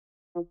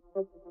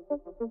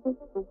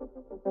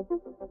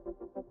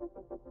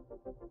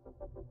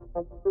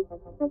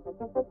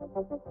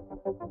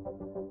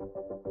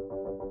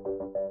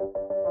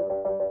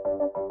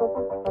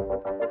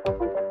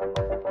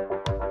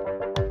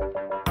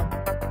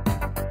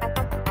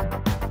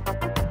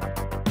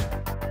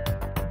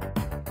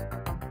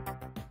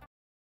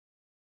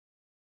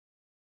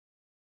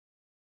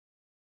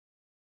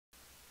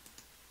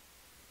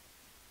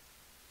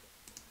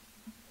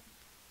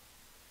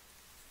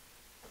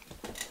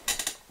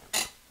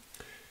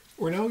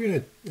now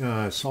going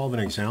to solve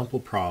an example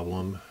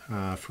problem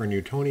for a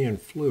Newtonian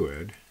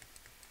fluid.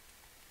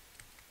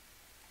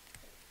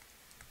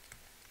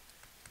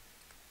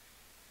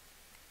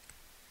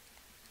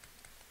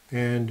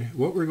 And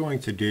what we're going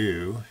to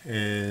do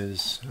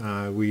is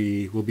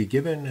we will be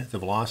given the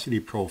velocity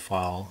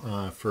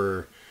profile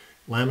for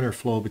laminar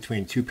flow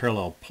between two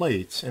parallel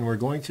plates, and we're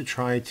going to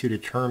try to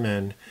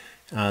determine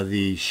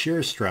the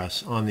shear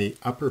stress on the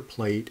upper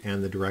plate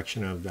and the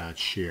direction of that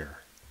shear.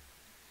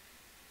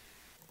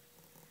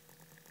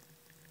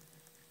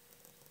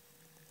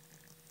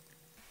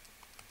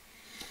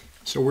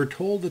 So we're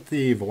told that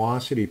the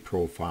velocity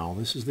profile,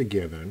 this is the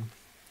given,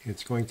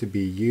 it's going to be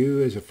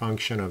u as a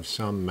function of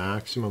some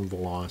maximum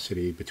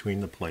velocity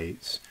between the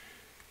plates.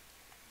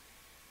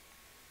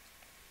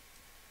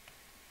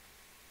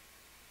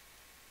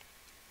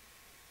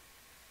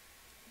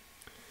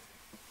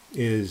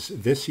 Is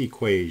this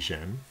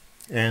equation,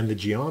 and the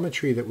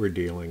geometry that we're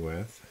dealing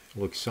with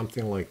looks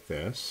something like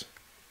this.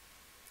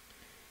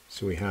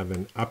 So we have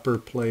an upper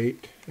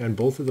plate, and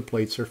both of the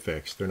plates are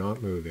fixed, they're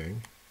not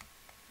moving.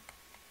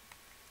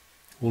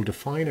 We'll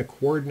define a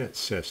coordinate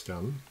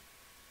system,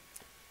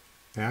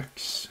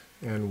 x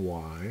and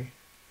y,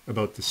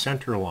 about the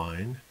center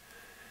line.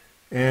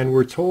 And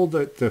we're told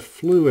that the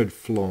fluid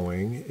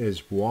flowing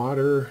is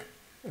water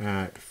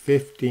at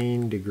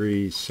 15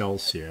 degrees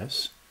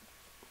Celsius.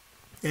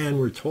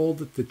 And we're told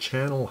that the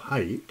channel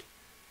height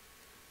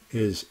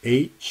is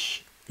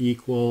h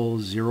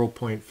equals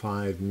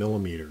 0.5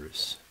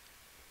 millimeters.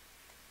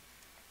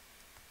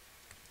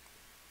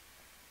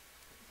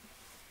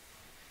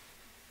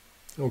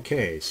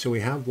 Okay, so we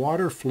have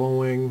water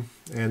flowing,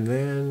 and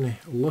then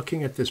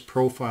looking at this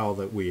profile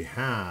that we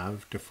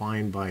have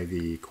defined by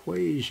the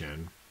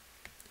equation,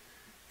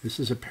 this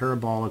is a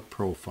parabolic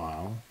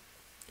profile,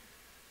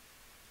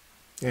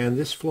 and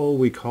this flow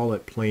we call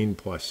it plane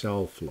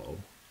Poisson flow.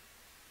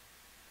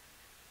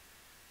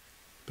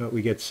 But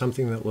we get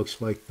something that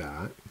looks like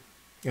that.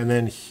 And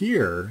then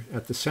here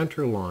at the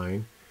center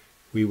line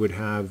we would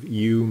have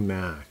u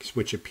max,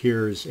 which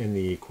appears in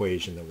the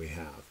equation that we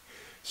have.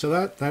 So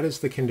that is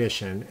the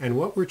condition, and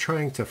what we're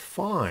trying to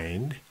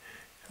find,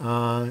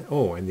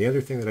 and the other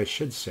thing that I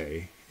should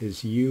say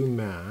is u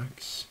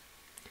max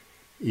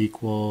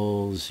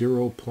equals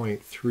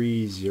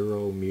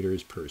 0.30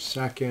 meters per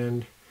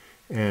second,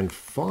 and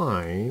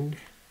find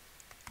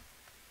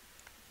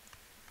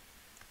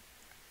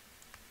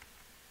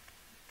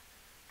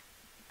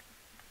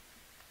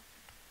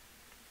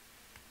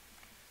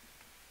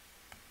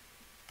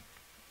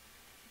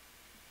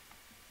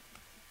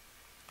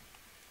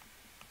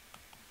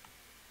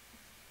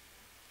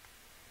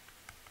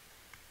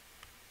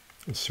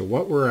so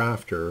what we're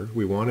after,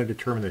 we want to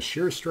determine the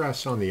shear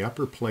stress on the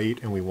upper plate,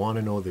 and we want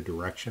to know the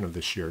direction of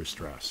the shear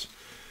stress.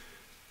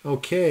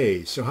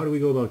 Okay, so how do we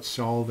go about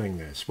solving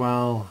this?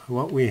 Well,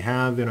 what we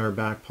have in our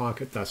back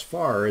pocket thus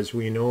far is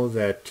we know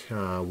that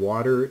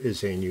water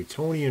is a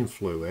Newtonian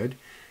fluid,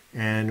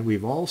 and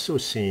we've also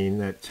seen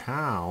that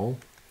tau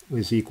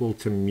is equal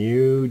to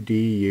mu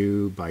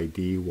du by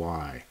dy.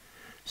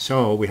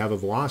 So we have a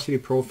velocity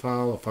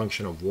profile, a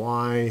function of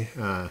y.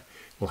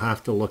 We'll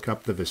have to look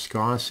up the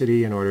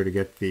viscosity in order to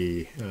get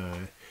the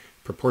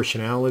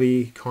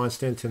proportionality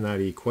constant in that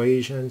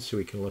equation, so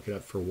we can look it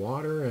up for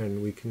water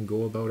and we can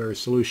go about our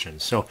solution.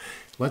 So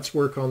let's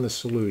work on the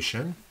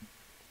solution.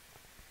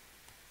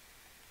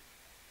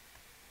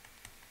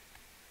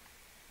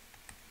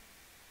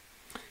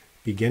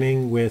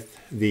 Beginning with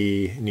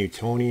the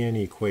Newtonian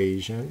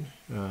equation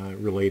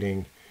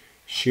relating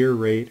shear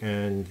rate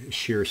and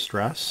shear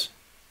stress.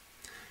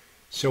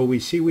 So we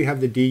see we have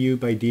the du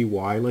by dy.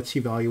 Let's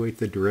evaluate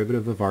the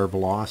derivative of our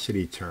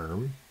velocity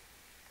term.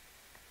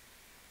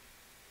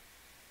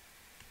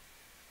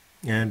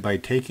 And by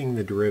taking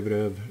the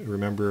derivative,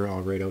 remember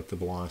I'll write out the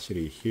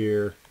velocity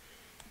here.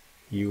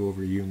 U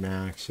over u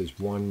max is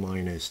 1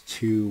 minus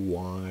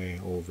 2y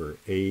over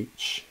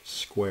h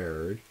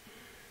squared.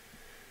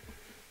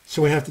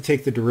 So we have to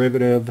take the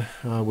derivative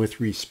with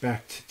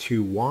respect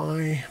to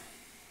y.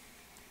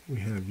 We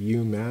have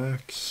u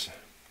max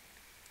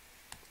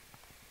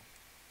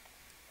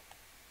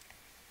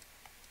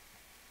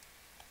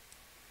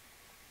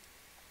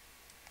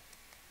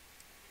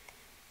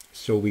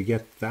so we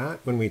get that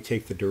when we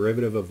take the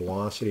derivative of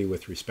velocity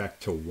with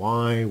respect to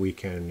y. We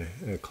can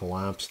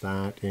collapse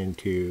that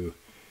into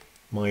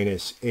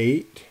minus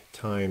 8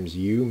 times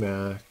u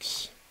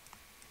max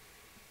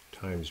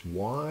times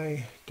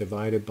y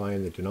divided by,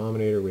 in the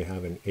denominator we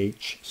have an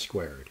h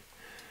squared.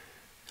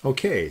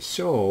 Okay,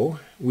 so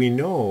we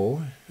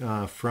know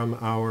from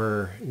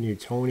our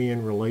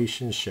Newtonian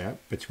relationship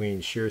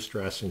between shear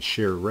stress and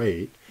shear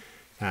rate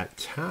that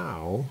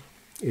tau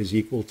is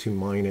equal to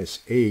minus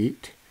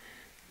 8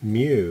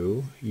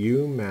 mu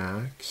u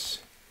max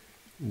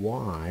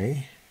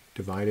y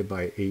divided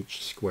by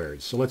h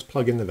squared. So let's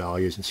plug in the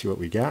values and see what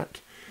we get.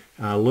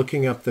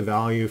 Looking up the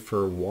value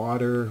for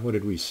water, what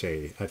did we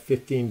say? At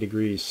 15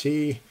 degrees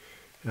C,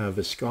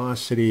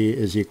 viscosity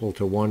is equal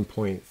to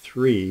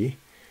 1.3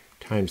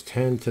 times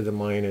 10 to the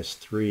minus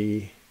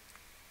 3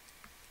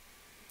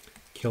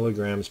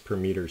 kilograms per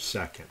meter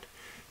second.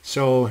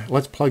 So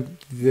let's plug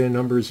the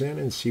numbers in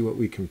and see what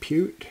we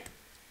compute.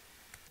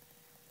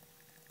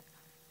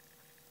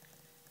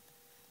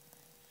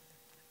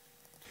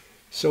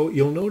 So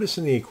you'll notice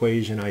in the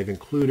equation I've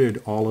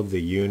included all of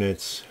the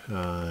units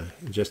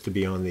just to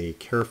be on the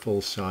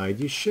careful side.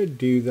 You should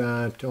do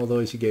that, although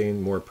as you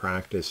gain more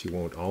practice you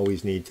won't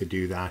always need to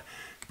do that.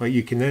 But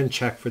you can then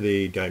check for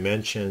the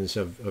dimensions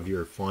of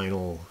your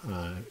final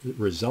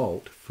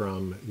result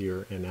from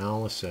your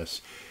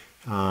analysis.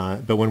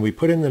 But when we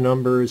put in the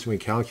numbers and we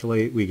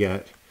calculate, we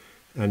get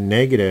a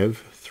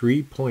negative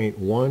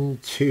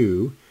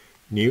 3.12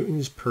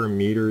 newtons per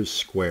meter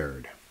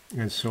squared.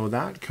 And so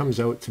that comes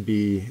out to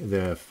be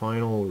the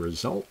final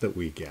result that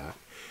we get.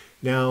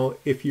 Now,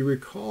 if you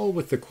recall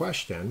with the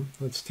question,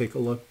 let's take a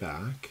look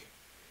back.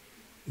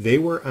 They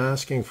were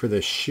asking for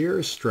the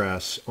shear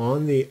stress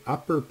on the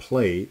upper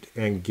plate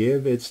and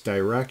give its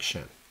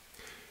direction.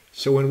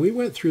 So when we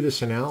went through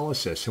this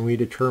analysis and we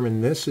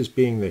determined this as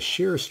being the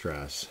shear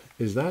stress,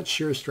 is that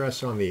shear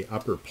stress on the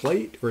upper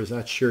plate or is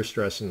that shear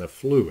stress in the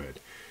fluid?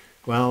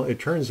 Well, it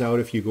turns out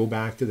if you go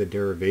back to the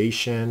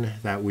derivation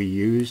that we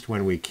used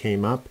when we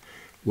came up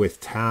with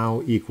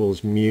tau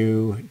equals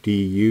mu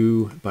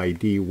du by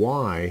dy,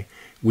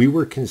 we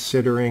were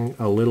considering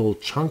a little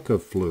chunk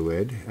of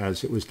fluid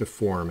as it was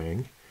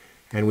deforming,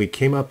 and we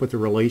came up with a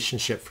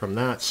relationship from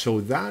that. So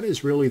that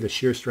is really the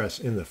shear stress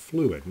in the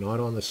fluid,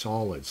 not on the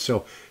solid.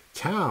 So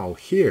tau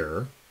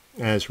here,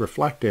 as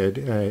reflected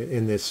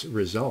in this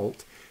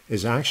result,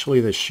 is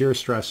actually the shear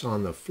stress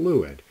on the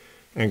fluid.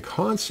 And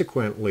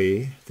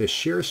consequently, the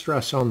shear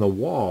stress on the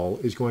wall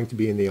is going to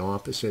be in the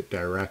opposite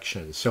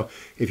direction. So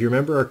if you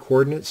remember our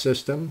coordinate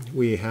system,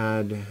 we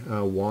had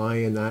y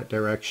in that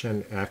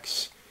direction,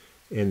 x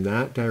in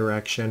that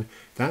direction.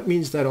 That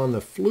means that on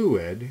the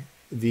fluid,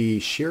 the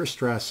shear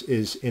stress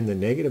is in the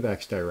negative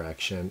x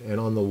direction, and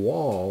on the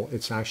wall,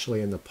 it's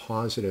actually in the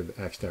positive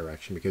x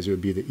direction because it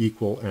would be the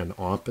equal and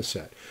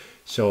opposite.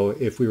 So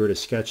if we were to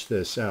sketch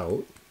this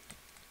out,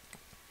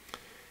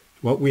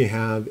 what we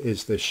have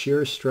is the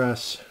shear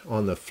stress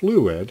on the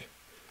fluid,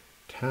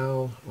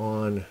 tau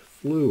on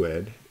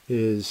fluid,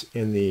 is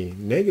in the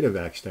negative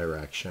x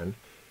direction,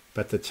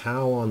 but the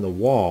tau on the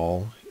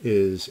wall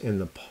is in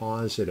the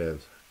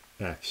positive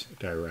x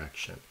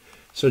direction.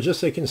 So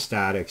just like in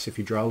statics, if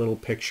you draw a little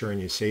picture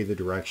and you say the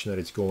direction that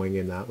it's going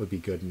in, that would be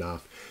good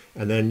enough.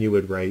 And then you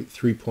would write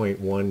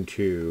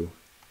 3.12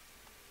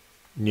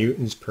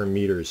 newtons per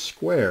meter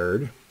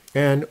squared.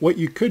 And what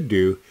you could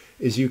do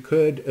is you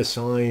could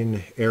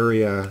assign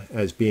area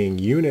as being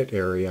unit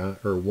area,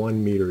 or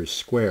 1 meter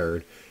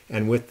squared,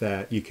 and with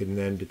that you can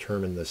then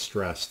determine the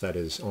stress that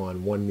is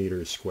on 1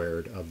 meter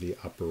squared of the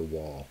upper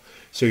wall.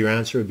 So your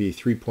answer would be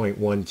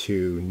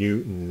 3.12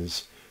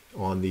 newtons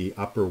on the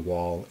upper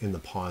wall in the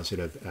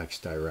positive x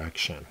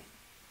direction.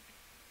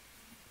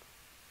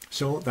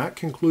 So that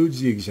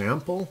concludes the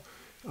example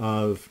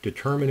of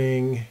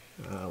determining,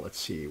 let's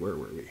see, where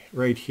were we?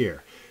 Right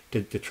here.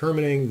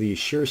 Determining the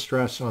shear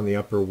stress on the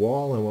upper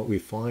wall, and what we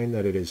find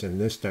that it is in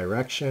this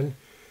direction,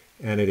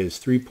 and it is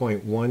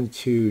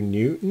 3.12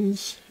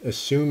 newtons,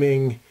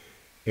 assuming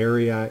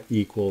area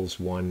equals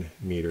 1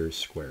 meter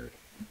squared.